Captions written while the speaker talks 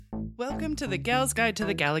Welcome to the Gals Guide to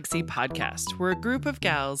the Galaxy podcast, where a group of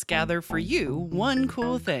gals gather for you one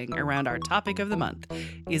cool thing around our topic of the month.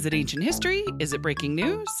 Is it ancient history? Is it breaking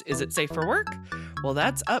news? Is it safe for work? Well,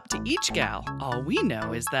 that's up to each gal. All we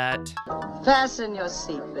know is that... Fasten your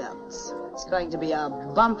seatbelts. It's going to be a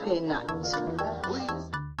bumpy night.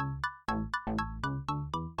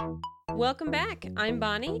 Welcome back. I'm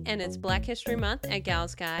Bonnie, and it's Black History Month at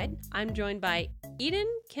Gals Guide. I'm joined by Eden,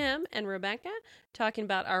 Kim, and Rebecca talking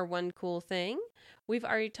about our one cool thing. We've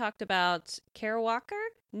already talked about Kara Walker,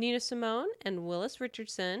 Nina Simone, and Willis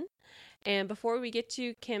Richardson. And before we get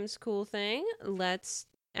to Kim's cool thing, let's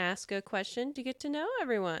ask a question to get to know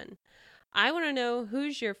everyone. I want to know,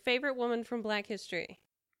 who's your favorite woman from Black history?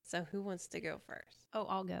 So who wants to go first? Oh,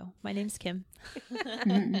 I'll go. My name's Kim.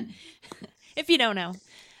 If you don't know.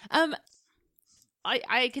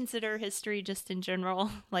 I consider history just in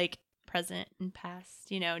general, like present and past,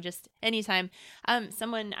 just anytime.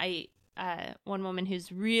 One woman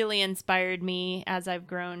who's really inspired me as I've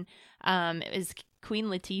grown, is Queen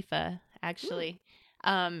Latifah, actually.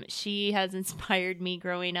 She has inspired me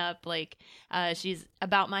growing up. She's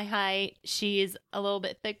about my height. She's a little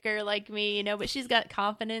bit thicker like me, but she's got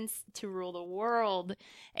confidence to rule the world.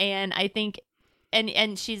 And I think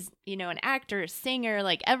And she's, an actor, singer,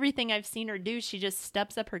 like everything I've seen her do, she just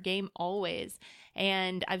steps up her game always.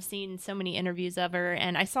 And I've seen so many interviews of her,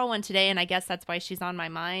 and I saw one today, and I guess that's why she's on my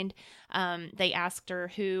mind. They asked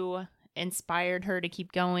her who inspired her to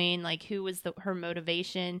keep going, like who was her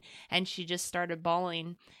motivation, and she just started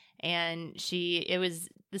bawling. And it was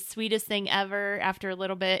the sweetest thing ever. After a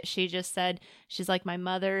little bit, she just said, she's like my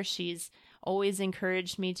mother. She's always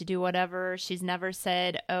encouraged me to do whatever. She's never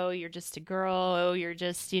said, oh, you're just a girl. Oh, you're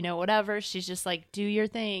just, whatever. She's just like, do your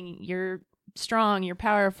thing. You're strong. You're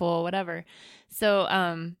powerful, whatever.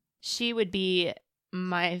 So she would be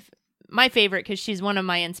my favorite, because she's one of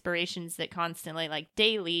my inspirations that constantly, like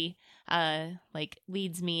daily,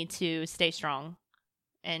 leads me to stay strong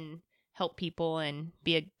and help people and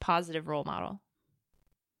be a positive role model.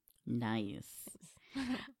 Nice.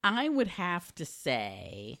 I would have to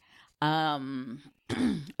say...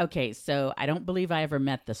 okay, so I don't believe I ever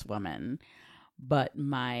met this woman, but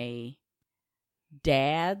my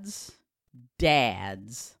dad's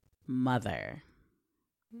mother.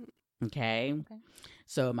 Okay.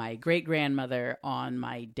 So my great-grandmother on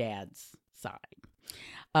my dad's side.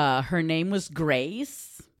 Her name was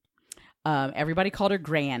Grace. Everybody called her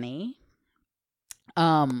Granny.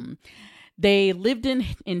 They lived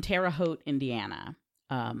in Terre Haute, Indiana.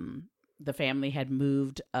 The family had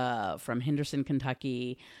moved from Henderson,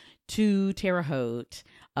 Kentucky to Terre Haute.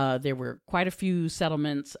 There were quite a few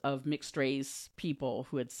settlements of mixed race people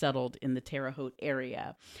who had settled in the Terre Haute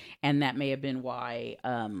area. And that may have been why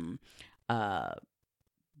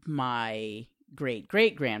my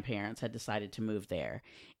great-great-grandparents had decided to move there.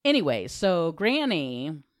 Anyway, so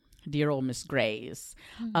Granny, dear old Miss Grace,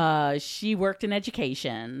 she worked in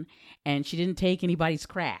education, and she didn't take anybody's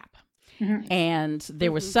crap. And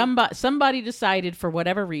there was somebody decided for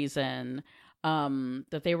whatever reason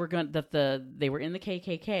that they were they were in the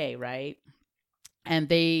KKK, right? And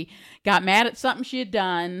they got mad at something she had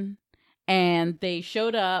done, and they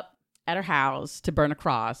showed up at her house to burn a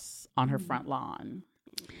cross on her front lawn.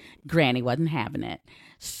 Granny wasn't having it,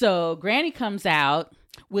 so Granny comes out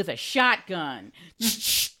with a shotgun,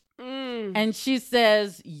 and she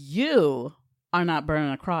says, "You are not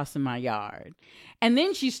burning a cross in my yard." And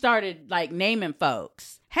then she started naming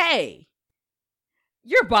folks. Hey,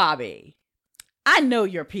 you're Bobby. I know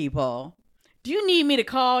your people. Do you need me to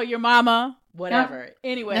call your mama? Whatever.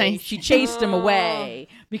 Anyway, nice. She chased them away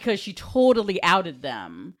because she totally outed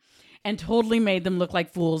them and totally made them look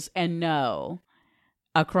like fools. And no,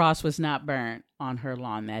 a cross was not burnt on her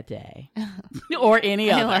lawn that day or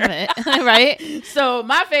any other. I love it. Right? So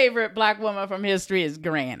my favorite Black woman from history is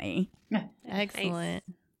Granny. Excellent.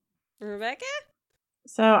 Nice. Rebecca?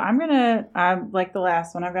 So I'm like the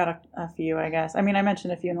last one. I've got a few, I guess. I mean, I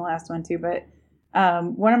mentioned a few in the last one too, but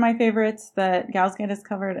one of my favorites that Gals Guide has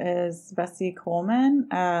covered is Bessie Coleman.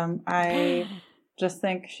 I just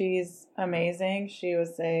think she's amazing. She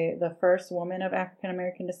was the first woman of African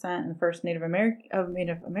American descent and the first Native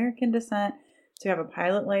American descent to have a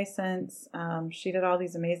pilot license. She did all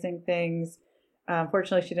these amazing things.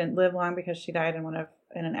 Unfortunately, she didn't live long because she died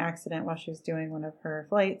in an accident while she was doing one of her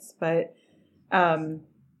flights, but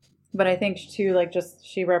I think too,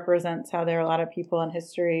 she represents how there are a lot of people in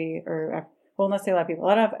history, let's say a lot of people,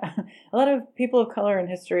 a lot of people of color in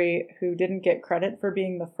history who didn't get credit for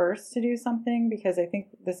being the first to do something, because I think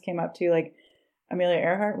this came up too, Amelia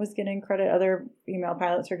Earhart was getting credit, other female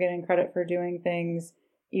pilots were getting credit for doing things,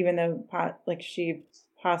 even though she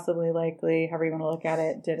possibly, likely, however you want to look at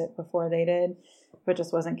it, did it before they did, but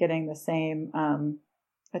just wasn't getting the same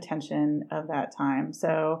attention of that time.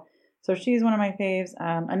 So she's one of my faves.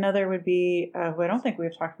 Another would be, who I don't think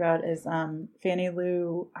we've talked about, is Fannie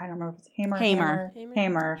Lou, I don't know if it's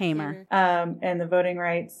Hamer. And the voting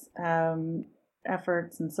rights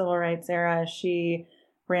efforts and civil rights era. She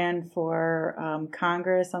ran for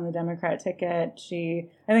Congress on the Democrat ticket. I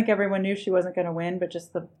think everyone knew she wasn't going to win, but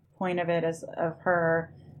just the point of it is of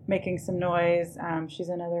her making some noise. She's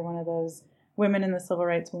another one of those women in the civil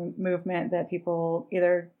rights movement that people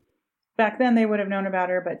either back then they would have known about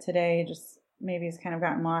her, but today just maybe has kind of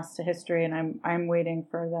gotten lost to history. And I'm waiting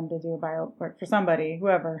for them to do for somebody,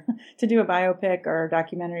 whoever, to do a biopic or a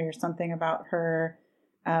documentary or something about her.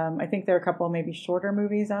 I think there are a couple maybe shorter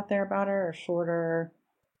movies out there about her, or shorter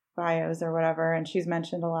bios or whatever. And she's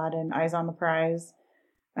mentioned a lot in Eyes on the Prize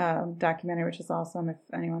documentary, which is awesome. If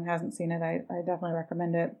anyone hasn't seen it, I definitely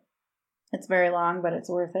recommend it. It's very long, but it's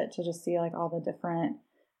worth it to just see like all the different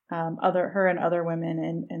her and other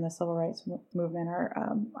women in the civil rights movement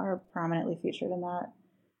are prominently featured in that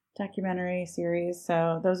documentary series.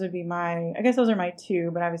 So those would be those are my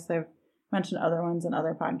two, but obviously I've mentioned other ones in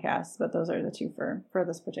other podcasts, but those are the two for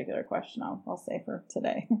this particular question I'll say for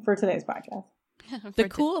today, for today's podcast. The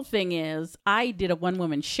cool thing is I did a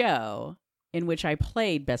one-woman show in which I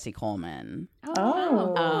played Bessie Coleman.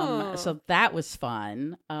 Oh. So that was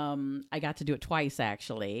fun. I got to do it twice,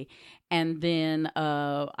 actually. And then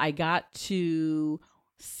I got to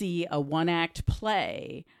see a one-act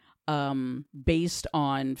play based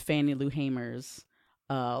on Fannie Lou Hamer's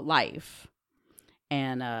life.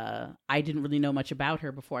 And I didn't really know much about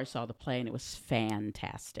her before I saw the play, and it was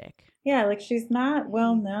fantastic. Yeah, like she's not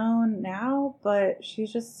well known now, but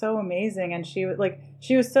she's just so amazing. And she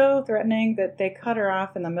was so threatening that they cut her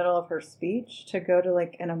off in the middle of her speech to go to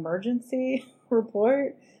like an emergency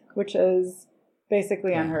report, which is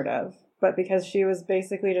basically unheard of. But because she was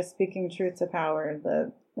basically just speaking truth to power,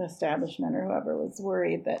 the establishment or whoever was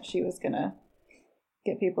worried that she was going to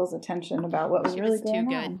get people's attention about what was really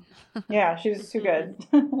going on. Yeah, she was too good.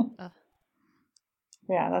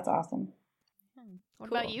 Yeah, that's awesome. What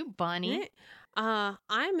about you, Bonnie?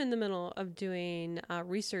 I'm in the middle of doing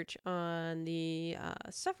research on the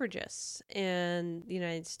suffragists in the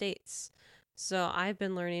United States. So I've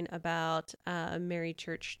been learning about Mary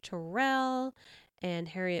Church Terrell and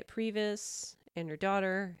Harriet Previs and her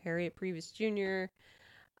daughter, Harriet Previs Jr.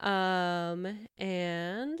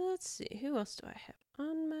 And let's see, who else do I have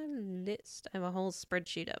on my list? I have a whole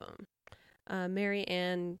spreadsheet of them. Mary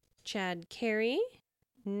Ann Chad Carey,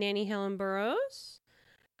 Nanny Helen Burroughs.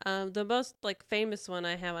 The most famous one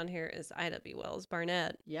I have on here is Ida B. Wells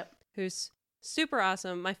Barnett. Yep. Who's super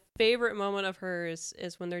awesome. My favorite moment of hers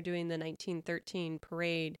is when they're doing the 1913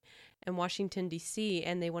 parade in Washington, D.C.,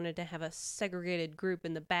 and they wanted to have a segregated group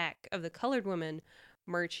in the back of the colored women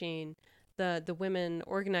marching, the women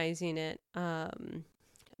organizing it,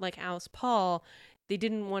 like Alice Paul. They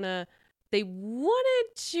wanted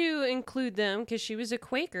to include them because she was a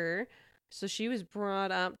Quaker. So she was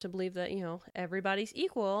brought up to believe that, everybody's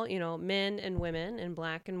equal, men and women and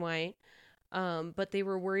black and white. But they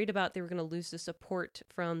were worried about they were going to lose the support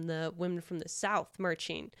from the women from the South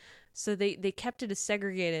marching. So they kept it as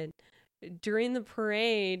segregated. During the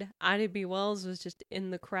parade, Ida B. Wells was just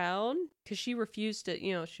in the crowd because she refused to,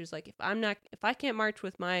 she was like, if I can't march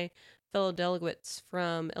with my fellow delegates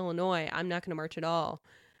from Illinois, I'm not going to march at all.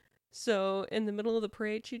 So in the middle of the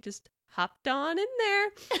parade, she just hopped on in there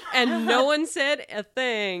and no one said a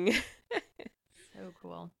thing. So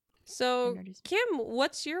cool. So Kim,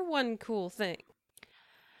 what's your one cool thing?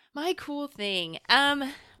 My cool thing.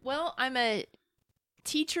 Well, I'm a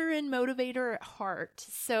teacher and motivator at heart.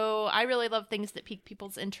 So I really love things that pique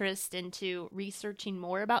people's interest into researching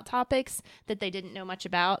more about topics that they didn't know much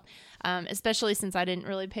about, especially since I didn't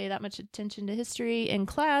really pay that much attention to history in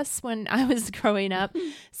class when I was growing up.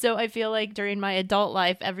 So I feel like during my adult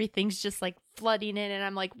life, everything's just flooding in and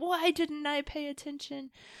I'm like, why didn't I pay attention?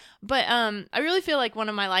 But I really feel like one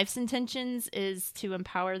of my life's intentions is to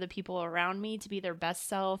empower the people around me to be their best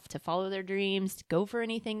self, to follow their dreams, to go for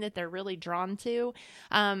anything that they're really drawn to.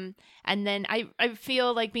 And then I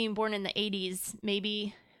feel like being born in the 80s,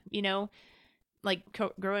 maybe,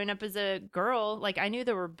 growing up as a girl, I knew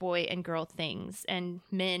there were boy and girl things and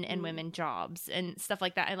men and women jobs and stuff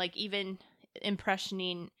like that. And even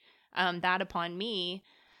impressioning that upon me,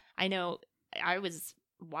 I know I was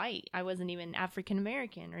white. I wasn't even African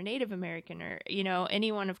American or Native American or,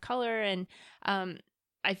 anyone of color. And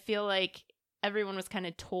I feel like everyone was kind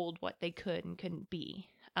of told what they could and couldn't be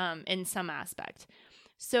in some aspect.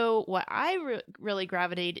 So what I really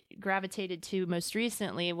gravitated to most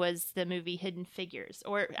recently was the movie Hidden Figures,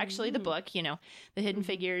 or actually the book, The Hidden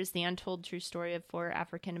Figures, the untold true story of 4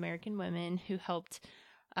 African American women who helped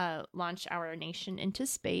launch our nation into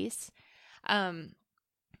space.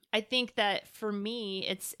 I think that for me,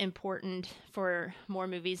 it's important for more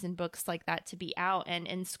movies and books like that to be out and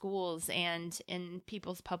in schools and in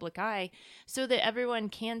people's public eye so that everyone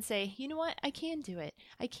can say, you know what, I can do it.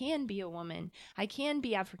 I can be a woman. I can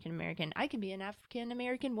be African American. I can be an African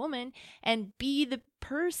American woman and be the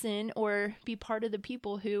person or be part of the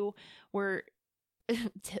people who were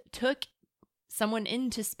took someone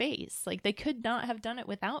into space. Like, they could not have done it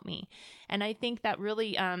without me. And I think that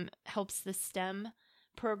really helps the STEM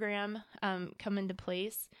program come into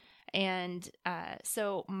place. And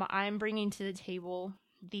so I'm bringing to the table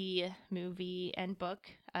the movie and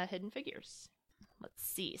book Hidden Figures. Let's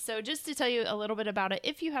see. So just to tell you a little bit about it,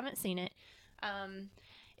 if you haven't seen it,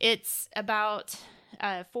 it's about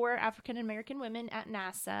 4 African American women at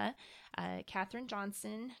NASA, Katherine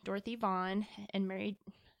Johnson, Dorothy Vaughan, and Mary.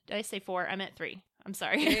 Did I say 4? I meant 3. I'm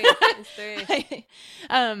sorry. It's 3.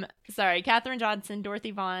 Sorry, Katherine Johnson,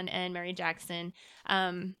 Dorothy Vaughan, and Mary Jackson.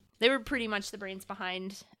 They were pretty much the brains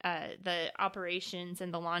behind the operations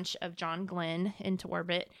and the launch of John Glenn into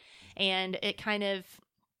orbit. And it kind of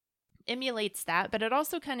emulates that, but it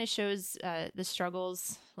also kind of shows the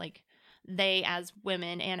struggles like they as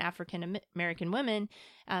women and African American women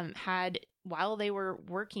had while they were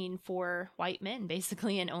working for white men,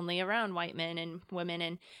 basically, and only around white men and women,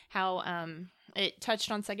 and how it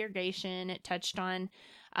touched on segregation. It touched on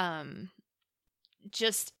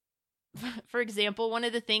just, for example, one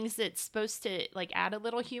of the things that's supposed to like add a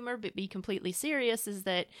little humor but be completely serious is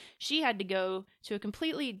that she had to go to a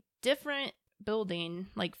completely different building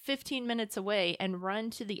like 15 minutes away and run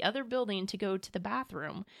to the other building to go to the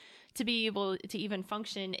bathroom to be able to even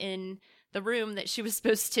function in the room that she was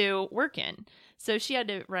supposed to work in. So she had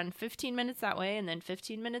to run 15 minutes that way and then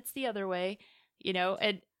 15 minutes the other way,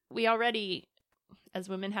 and we already, as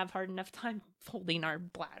women, have hard enough time holding our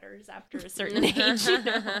bladders after a certain age,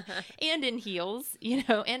 and in heels,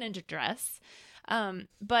 and in a dress.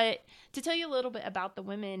 But to tell you a little bit about the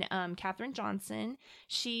women, Katherine Johnson,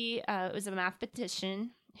 she was a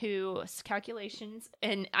mathematician whose calculations,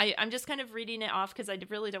 and I'm just kind of reading it off because I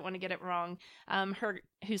really don't want to get it wrong,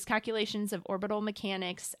 whose calculations of orbital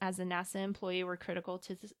mechanics as a NASA employee were critical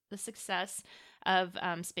to the success of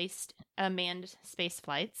manned space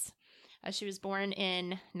flights. She was born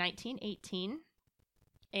in 1918,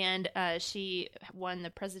 and she won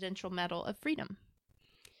the Presidential Medal of Freedom.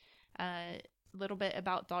 A little bit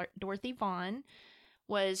about Dorothy Vaughan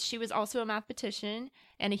she was also a mathematician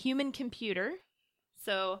and a human computer.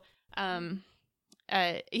 So, and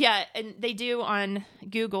they do on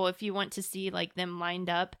Google, if you want to see like them lined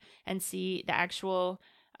up and see the actual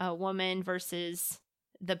woman versus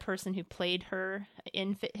the person who played her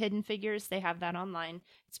in Hidden Figures, they have that online.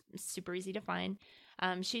 It's super easy to find.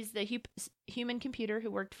 She's the human computer who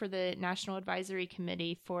worked for the National Advisory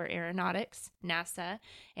Committee for Aeronautics, NASA,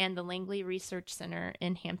 and the Langley Research Center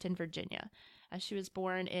in Hampton, Virginia. She was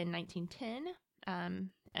born in 1910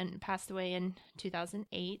 and passed away in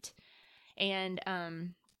 2008. And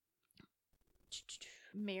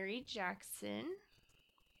Mary Jackson,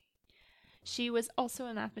 she was also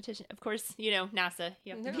a mathematician. Of course, NASA,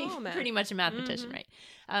 you have to be pretty much a mathematician, right?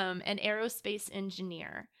 An aerospace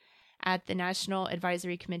engineer at the National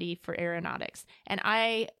Advisory Committee for Aeronautics. And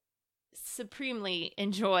I supremely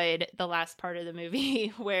enjoyed the last part of the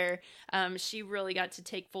movie where she really got to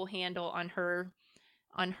take full handle on her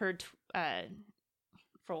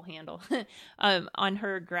full handle on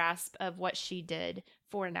her grasp of what she did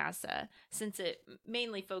for NASA, since it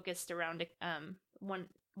mainly focused around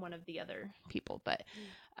one of the other people. But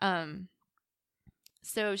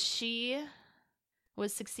so she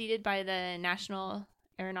was succeeded by the National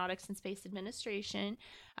Aeronautics and Space Administration.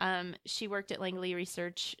 She worked at Langley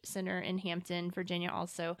Research Center in Hampton, Virginia,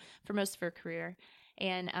 also for most of her career.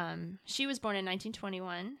 And she was born in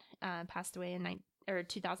 1921, passed away in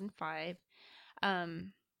 2005.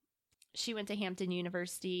 She went to Hampton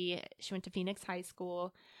University. She went to Phoenix High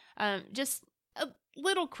School. Just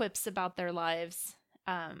little quips about their lives.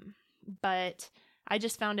 But I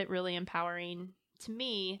just found it really empowering to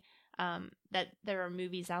me that there are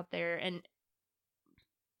movies out there and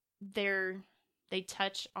they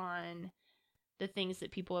touch on the things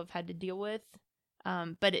that people have had to deal with,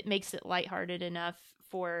 but it makes it lighthearted enough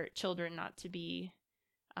for children not to be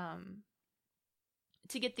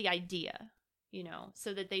to get the idea,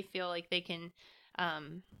 so that they feel like they can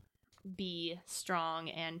be strong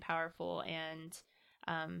and powerful and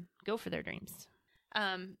go for their dreams.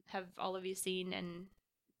 Have all of you seen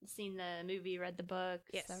the movie, read the books,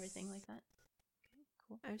 Yes. everything like that?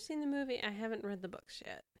 Cool. I've seen the movie. I haven't read the books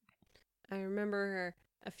yet. I remember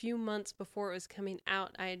a few months before it was coming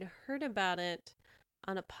out, I'd heard about it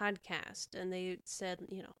on a podcast, and they said,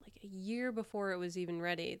 like a year before it was even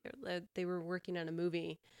ready, they were working on a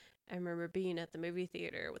movie. I remember being at the movie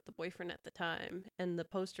theater with the boyfriend at the time, and the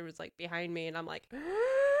poster was like behind me, and I'm like,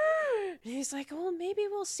 and he's like, "Oh, maybe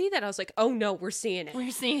we'll see that." I was like, "Oh no, we're seeing it.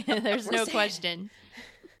 We're seeing it. There's We're no seeing it." question.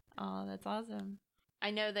 Oh, that's awesome. I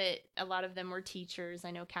know that a lot of them were teachers. I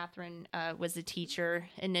know Catherine was a teacher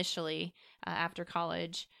initially after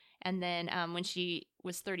college. And then when she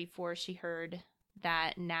was 34, she heard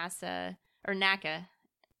that NASA, or NACA,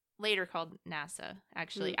 later called NASA,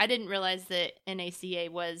 actually. I didn't realize that NACA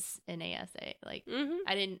was NASA. Like,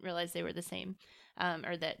 I didn't realize they were the same,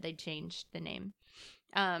 or that they changed the name.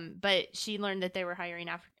 But she learned that they were hiring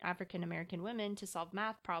African American women to solve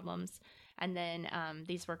math problems. And then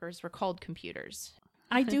these workers were called computers.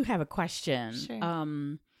 I do have a question.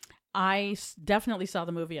 Sure. I definitely saw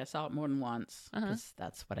the movie. I saw it more than once because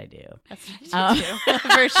that's what I do. That's what I do,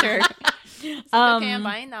 for sure. It's like, okay, I'm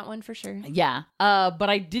buying that one for sure. Yeah. But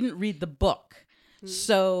I didn't read the book.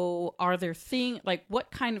 So are there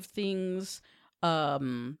what kind of things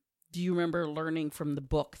do you remember learning from the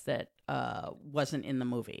book that wasn't in the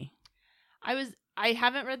movie? I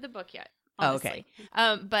haven't read the book yet, honestly.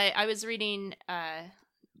 Oh, okay. But I was reading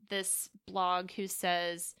this blog who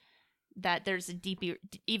says that there's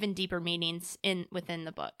even deeper meanings within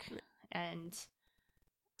the book. And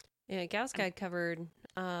Yeah, Gal's Guide covered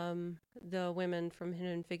the women from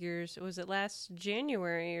Hidden Figures. Was it last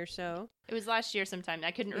January or so? it was last year sometime.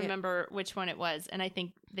 I couldn't remember which one it was. And I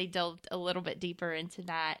think they delved a little bit deeper into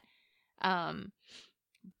that.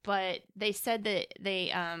 But they said that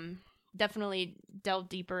they definitely delved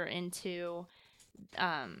deeper into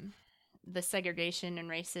the segregation and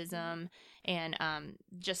racism and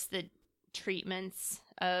just the treatments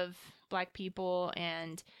of Black people,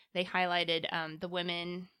 and they highlighted the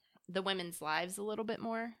women's lives a little bit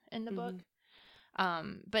more in the book.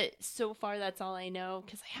 But so far that's all I know,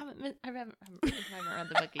 because I haven't read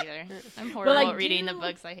the book either. I'm horrible at reading the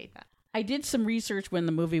books. I hate that. I did some research when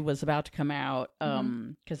the movie was about to come out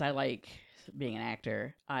because I like being an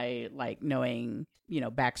actor. I like knowing,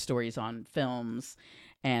 backstories on films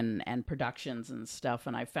and productions and stuff.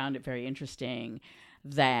 And I found it very interesting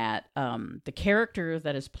that the character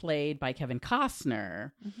that is played by Kevin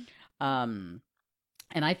Costner, and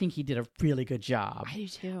I think he did a really good job. I do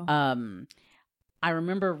too. I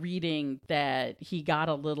remember reading that he got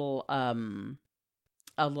a little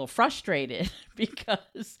frustrated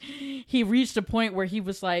because he reached a point where he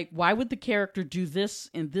was like, why would the character do this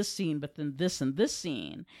in this scene, but then this in this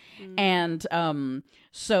scene? And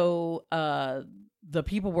so the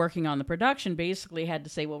people working on the production basically had to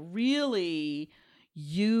say, well, really,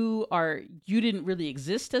 you didn't really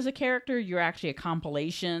exist as a character. You're actually a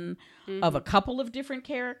compilation of a couple of different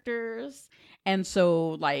characters. And so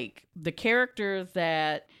like the character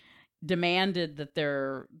that demanded that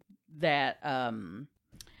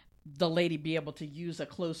the lady be able to use a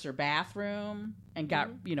closer bathroom and got,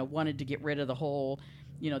 wanted to get rid of the whole,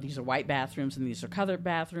 these are white bathrooms and these are colored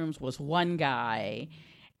bathrooms, was one guy.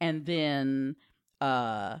 And then,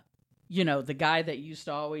 the guy that used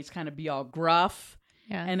to always kind of be all gruff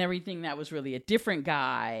and everything, that was really a different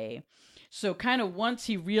guy. So kind of once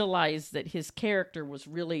he realized that his character was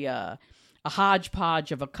really a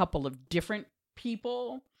hodgepodge of a couple of different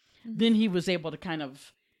people, then he was able to kind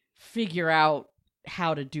of figure out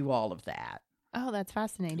how to do all of that. Oh, that's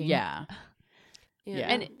fascinating. Yeah.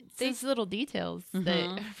 And it's these little details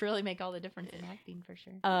that really make all the difference in acting, for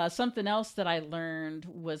sure. Something else that I learned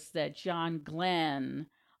was that John Glenn,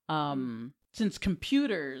 since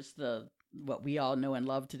computers, what we all know and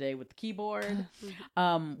love today with the keyboard,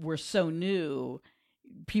 were so new,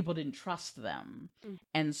 people didn't trust them.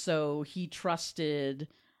 And so he trusted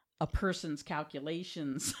a person's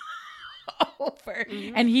calculations over,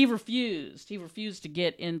 and he refused to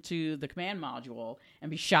get into the command module and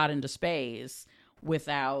be shot into space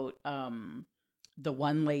without the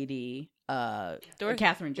one lady,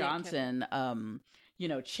 Katherine Johnson,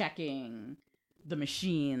 checking the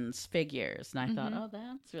machine's figures. And I thought, oh,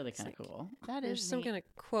 that's really kind of cool. That There's is some kind of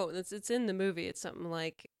quote it's in the movie. It's something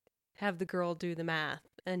like, have the girl do the math,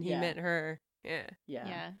 and he meant her. Yeah,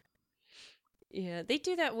 they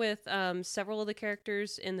do that with several of the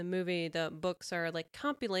characters in the movie. The books are like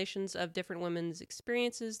compilations of different women's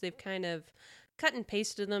experiences. They've kind of cut and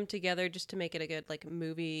pasted them together just to make it a good like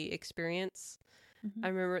movie experience. I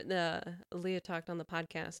remember Leah talked on the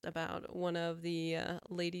podcast about one of the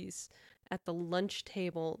ladies at the lunch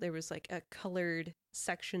table, there was like a colored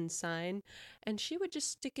section sign, and she would just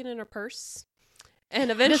stick it in her purse. And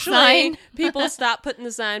eventually, sign. people stopped putting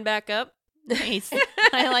the sign back up. Nice.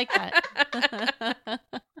 I like that.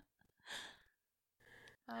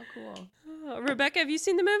 How cool. Rebecca, have you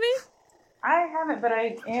seen the movie? I haven't, but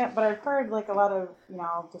I've heard like a lot of,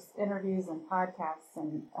 just interviews and podcasts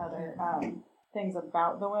and other things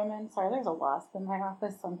about the women. Sorry, there's a wasp in my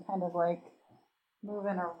office, so I'm kind of like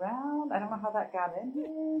moving around. I don't know how that got in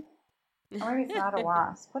here. Or maybe it's not a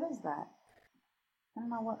wasp. What is that? I don't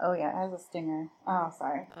know what. Oh yeah, it has a stinger. Oh,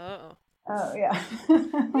 sorry. Oh yeah.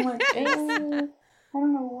 I'm like, I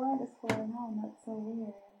don't know what is going on. That's so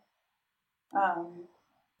weird.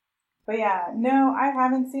 But yeah, no, I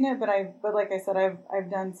haven't seen it, but like I said, I've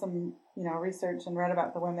done some, research and read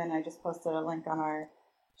about the women. I just posted a link on our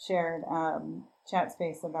shared chat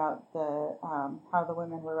space about the how the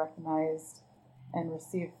women were recognized and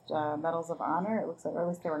received medals of honor. It looks like, or at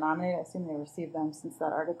least they were nominated. I assume they received them since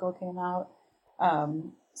that article came out.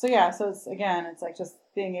 So it's like just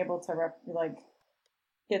being able to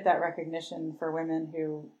get that recognition for women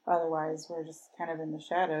who otherwise were just kind of in the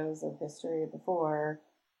shadows of history before.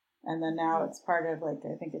 And then now it's part of I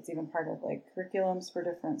think it's even part of curriculums for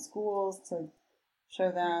different schools to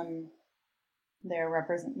show them their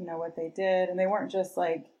what they did. And they weren't just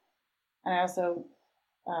and I also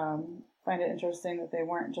find it interesting that they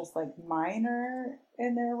weren't just minor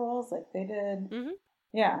in their roles. They did,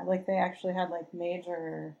 they actually had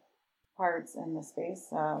major parts in the space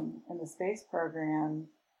program,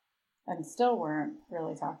 and still weren't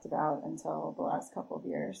really talked about until the last couple of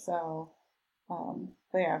years. So,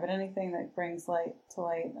 but anything that brings light to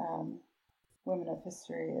women of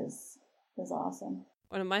history is awesome.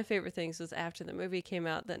 One of my favorite things was after the movie came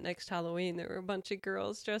out, that next Halloween, there were a bunch of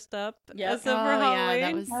girls dressed up as them for Halloween. Yeah,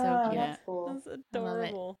 that was so cute. That's cool. That was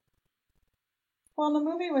adorable. Well, the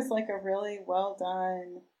movie was a really well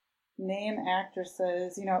done, name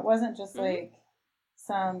actresses. It wasn't just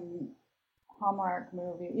some Hallmark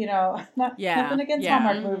movie. Nothing against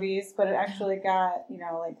Hallmark movies, but it actually got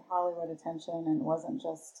Hollywood attention, and it wasn't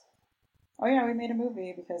just, oh yeah, we made a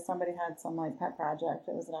movie because somebody had some pet project.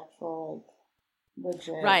 It was an actual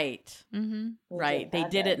legit. Right. Mm-hmm. Right. They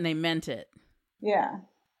did it and they meant it. Yeah.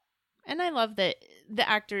 And I love that the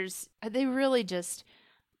actors, they really just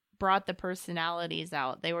brought the personalities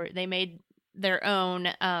out. They made their own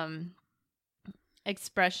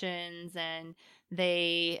expressions, and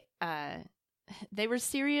they were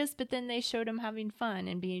serious, but then they showed them having fun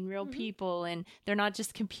and being real people, and they're not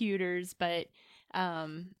just computers, but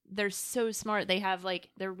they're so smart. They have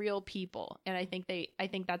they're real people, and I think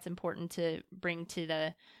that's important to bring to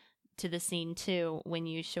the scene too when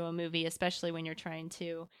you show a movie, especially when you're trying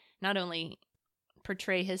to not only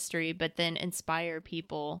portray history but then inspire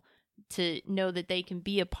people to know that they can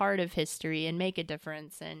be a part of history and make a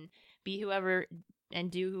difference and be whoever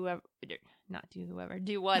and do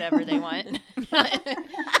whatever they want.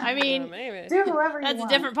 I mean, do whoever you that's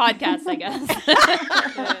want. a different podcast, I guess.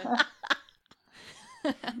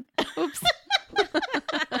 Oops.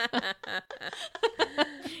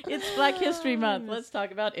 It's Black History Month. Let's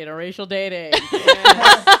talk about interracial dating.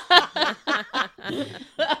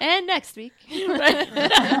 And next week.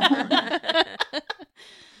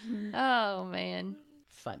 Oh, man.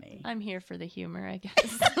 Funny. I'm here for the humor, I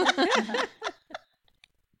guess.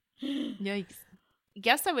 Yikes.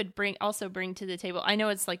 Guess I would bring to the table. I know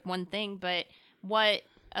it's one thing, but what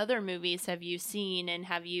other movies have you seen, and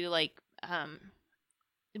have you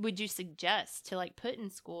would you suggest to put in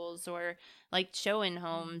schools or show in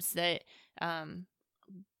homes that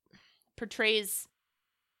portrays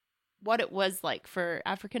what it was like for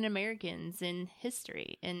African Americans in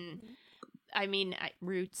history? And I mean,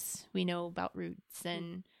 Roots, we know about Roots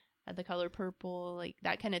and The Color Purple,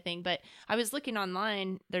 that kind of thing. But I was looking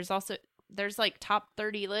online, there's top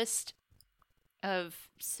 30 list of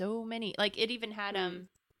so many, it even had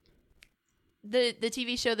the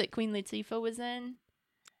TV show that Queen Latifah was in.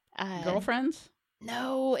 Girlfriends?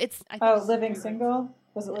 No, Living Single?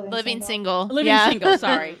 Was it Living Single? Living Single,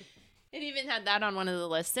 sorry. It even had that on one of the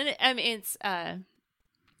lists. And it's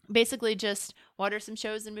basically just what are some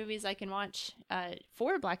shows and movies I can watch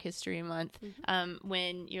for Black History Month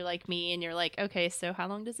when you're like me and you're okay, so how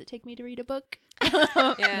long does it take me to read a book?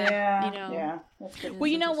 Yeah. Well,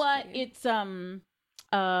 you know what? It's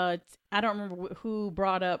I don't remember who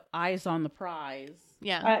brought up Eyes on the Prize.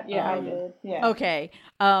 Yeah. I did. Yeah. Okay.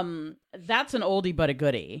 That's an oldie but a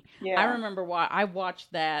goodie. Yeah. I remember why I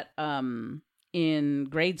watched that in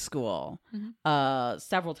grade school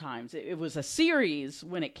several times. It was a series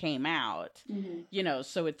when it came out, you know,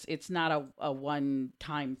 so it's not a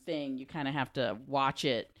one-time thing. You kind of have to watch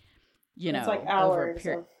it, you know, it's like over hours.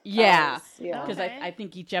 yeah, Hours. Yeah. because Okay. I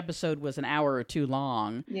think each episode was an hour or two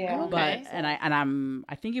long. Yeah. Okay. But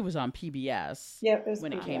I think it was on PBS Yep. It was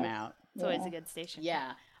when it came out. It's always a good station.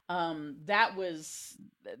 Yeah. That was,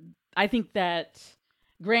 I think that,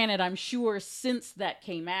 granted, I'm sure since that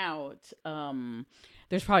came out,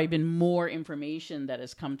 there's probably been more information that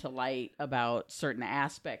has come to light about certain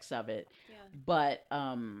aspects of it. Yeah. But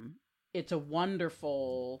it's a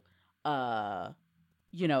wonderful,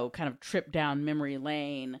 you know, kind of trip down memory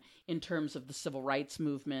lane in terms of the civil rights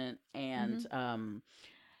movement. And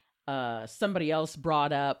somebody else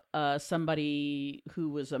brought up somebody who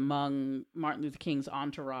was among Martin Luther King's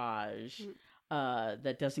entourage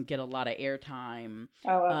that doesn't get a lot of airtime.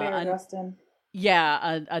 Barry Rustin.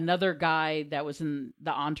 Yeah, another guy that was in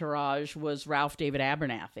the entourage was Ralph David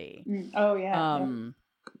Abernathy. Oh yeah.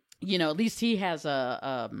 You know, at least he has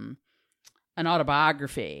an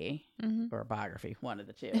autobiography or a biography, one of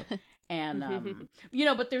the two. And, you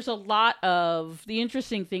know, but there's a lot of, the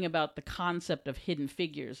interesting thing about the concept of hidden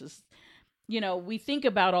figures is, you know, we think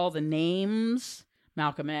about all the names,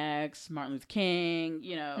 Malcolm X, Martin Luther King,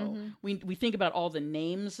 you know, we think about all the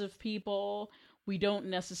names of people. We don't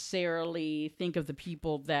necessarily think of the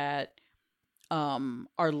people that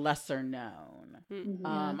are lesser known.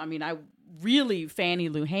 I mean, Fannie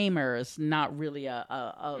Lou Hamer is not really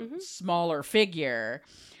a smaller figure.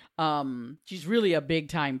 She's really a big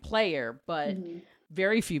time player, but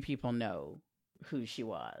very few people know who she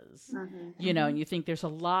was. You know, and you think there's a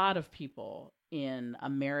lot of people in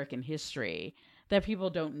American history that people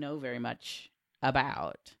don't know very much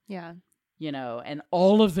about. Yeah. You know, and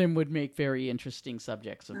all of them would make very interesting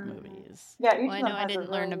subjects of movies. Yeah. Each Well, I of them know I has a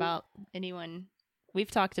didn't learn really- about anyone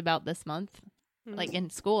we've talked about this month, like in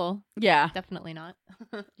school. Yeah. Definitely not.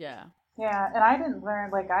 Yeah. Yeah, and I didn't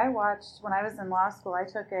learn, like, I watched, when I was in law school, I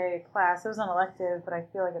took a class, it was an elective, but I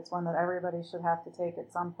feel like it's one that everybody should have to take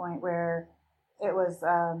at some point, where it was,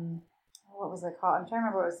 what was it called? I'm trying to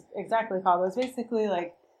remember what it was exactly called. It was basically,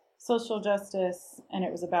 like, social justice, and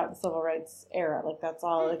it was about the civil rights era. Like, that's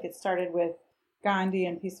all. Like, it started with Gandhi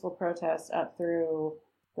and peaceful protest up through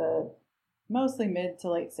the mostly mid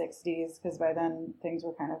to late 60s, because by then things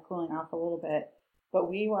were kind of cooling off a little bit. But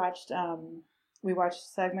we watched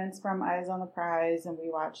segments from Eyes on the Prize, and we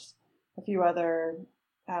watched a few other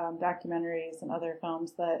documentaries and other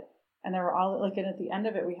films and there were all, like, and at the end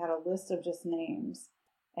of it, we had a list of just names.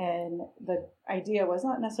 And the idea was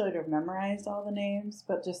not necessarily to have memorized all the names,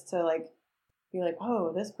 but just to, like, be like,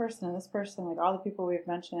 oh, this person and this person, like all the people we've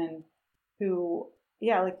mentioned who,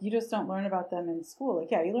 yeah, like, you just don't learn about them in school. Like,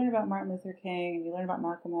 yeah, you learn about Martin Luther King and you learn about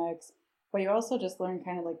Malcolm X, but you also just learn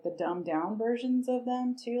kind of like the dumbed down versions of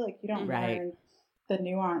them too. Like, you don't learn the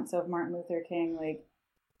nuance of Martin Luther King, like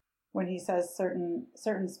when he says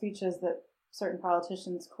certain speeches that certain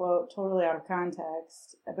politicians quote totally out of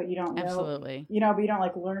context, but you don't know, Absolutely. you know, but you don't,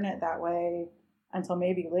 like, learn it that way until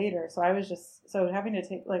maybe later. So I was just, so having to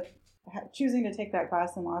take, like, choosing to take that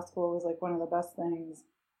class in law school was, like, one of the best things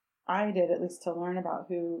I did, at least to learn about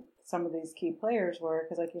who some of these key players were.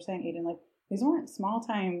 Because, like you're saying, Eden, like, these weren't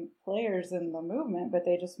small-time players in the movement, but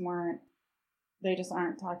they just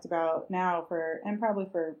aren't talked about now and probably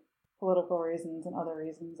for political reasons and other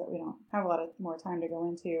reasons that we don't have a lot of more time to go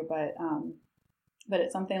into. But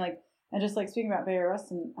it's something like, and just like speaking about Barry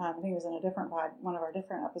Rustin, I think it was in a different one of our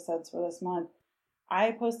different episodes for this month,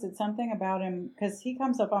 I posted something about him because he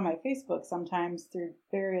comes up on my Facebook sometimes through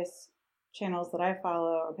various channels that I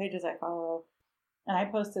follow or pages I follow. And I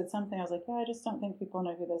posted something, I was like, yeah, I just don't think people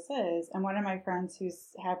know who this is. And one of my friends who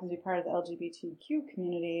happens to be part of the LGBTQ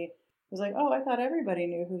community was like, oh, I thought everybody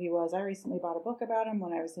knew who he was. I recently bought a book about him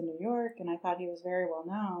when I was in New York, and I thought he was very well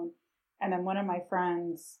known. And then one of my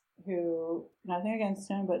friends who, nothing against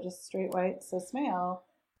him, but just straight white, cis male,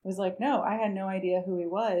 was like, no, I had no idea who he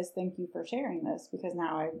was. Thank you for sharing this, because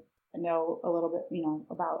now I know a little bit, you know,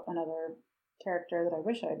 about another character that I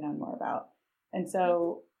wish I'd known more about. And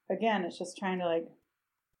so, again, it's just trying to, like,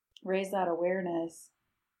 raise that awareness.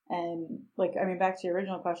 And, like, I mean, back to your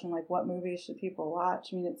original question, like, what movies should people watch?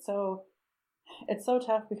 I mean, it's so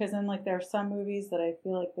tough, because then, like, there are some movies that I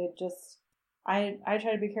feel like they just, I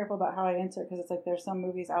try to be careful about how I answer it, because it's like there's some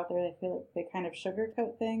movies out there that I feel like they kind of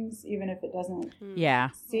sugarcoat things, even if it doesn't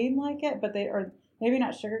seem like it, but or maybe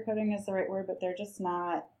not sugarcoating is the right word, but they're just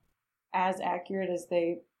not as accurate as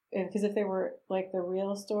because if they were like the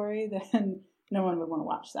real story, then no one would want to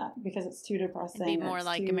watch that, because it's too depressing. It'd be more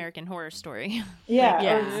like American Horror Story. Yeah.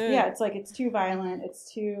 Yeah. It's like, it's too violent.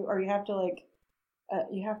 It's too, or you have to, like,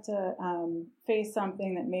 face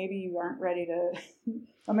something that maybe you aren't ready to.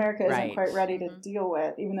 America isn't Right. quite ready to deal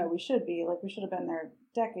with, even though we should be. Like, we should have been there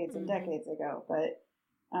decades and Mhm. decades ago. But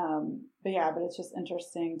it's just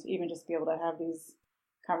interesting to even just be able to have these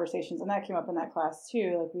conversations, and that came up in that class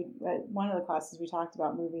too. Like, at one of the classes we talked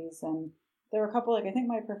about movies, and there were a couple. Like, I think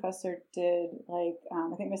my professor did. Like,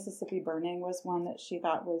 I think Mississippi Burning was one that she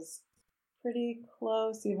thought was pretty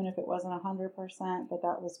close, even if it wasn't 100%. But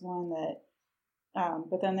that was one that.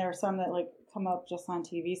 But then there are some that like come up just on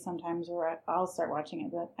TV sometimes, where I'll start watching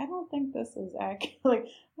it, but I don't think this is accurate. Like,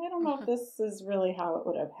 I don't know if this is really how it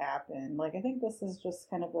would have happened. Like, I think this is just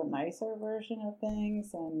kind of a nicer version of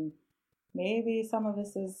things, and maybe some of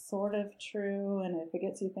this is sort of true. And if it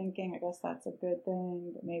gets you thinking, I guess that's a good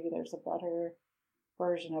thing. But maybe there's a better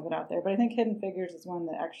version of it out there. But I think Hidden Figures is one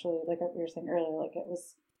that actually, like we were saying earlier, like it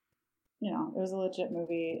was. It was a legit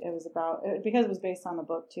movie. It was because it was based on the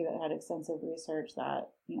book too that had extensive research that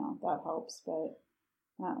helps. But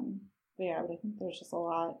I think there's just a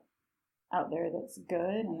lot out there that's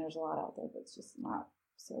good, and there's a lot out there that's just not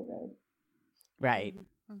so good. Right.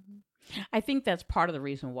 Mm-hmm. I think that's part of the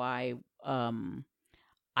reason why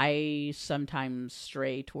I sometimes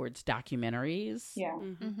stray towards documentaries Yeah.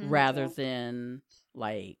 Mhm. rather than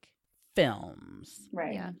like films.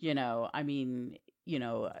 Right. Yeah. I mean,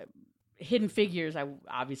 Hidden Figures,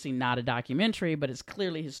 obviously not a documentary, but it's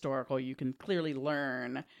clearly historical. You can clearly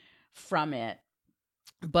learn from it.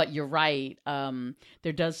 But you're right.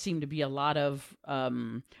 There does seem to be a lot of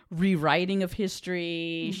rewriting of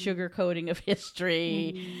history, sugarcoating of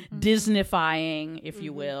history, Disneyfying, if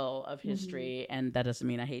you will, of history. And that doesn't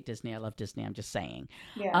mean I hate Disney. I love Disney. I'm just saying.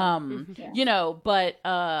 Yeah. But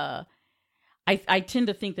I tend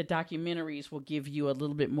to think that documentaries will give you a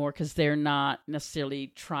little bit more because they're not necessarily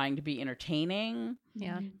trying to be entertaining.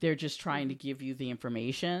 Yeah. They're just trying to give you the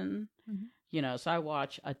information. Mhm. So I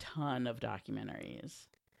watch a ton of documentaries.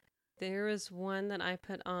 There is one that I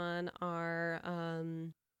put on our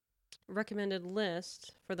recommended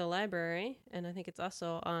list for the library, and I think it's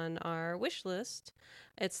also on our wish list.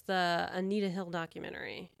 It's the Anita Hill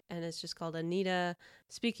documentary, and it's just called Anita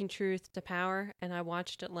Speaking Truth to Power, and I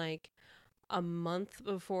watched it like a month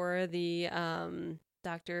before the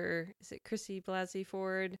Chrissy Blasey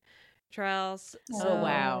Ford trials. Oh,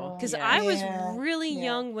 wow. Because Yeah. I was Yeah. really Yeah.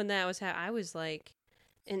 young when that was happening. I was like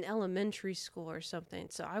in elementary school or something,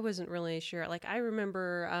 so I wasn't really sure. Like, I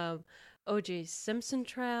remember O.J. Simpson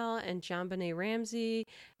trial and JonBenet Ramsey,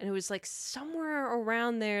 and it was like somewhere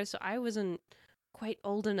around there, so I wasn't quite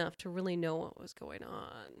old enough to really know what was going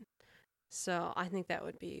on. So I think that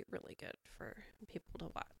would be really good for people to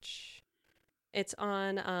watch. It's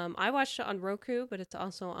on, I watched it on Roku, but it's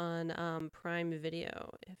also on Prime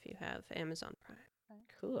Video if you have Amazon Prime.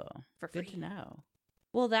 Cool. For Good free. to know.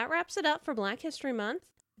 Well, that wraps it up for Black History Month.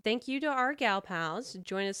 Thank you to our gal pals.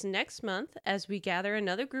 Join us next month as we gather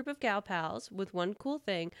another group of gal pals with one cool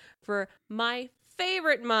thing for my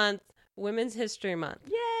favorite month, Women's History Month.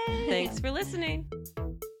 Yay! Thanks for listening.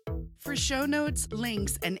 For show notes,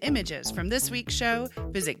 links, and images from this week's show,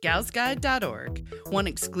 visit galsguide.org. Want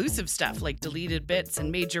exclusive stuff like deleted bits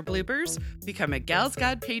and major bloopers? Become a Gals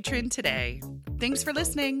Guide patron today. Thanks for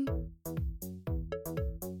listening.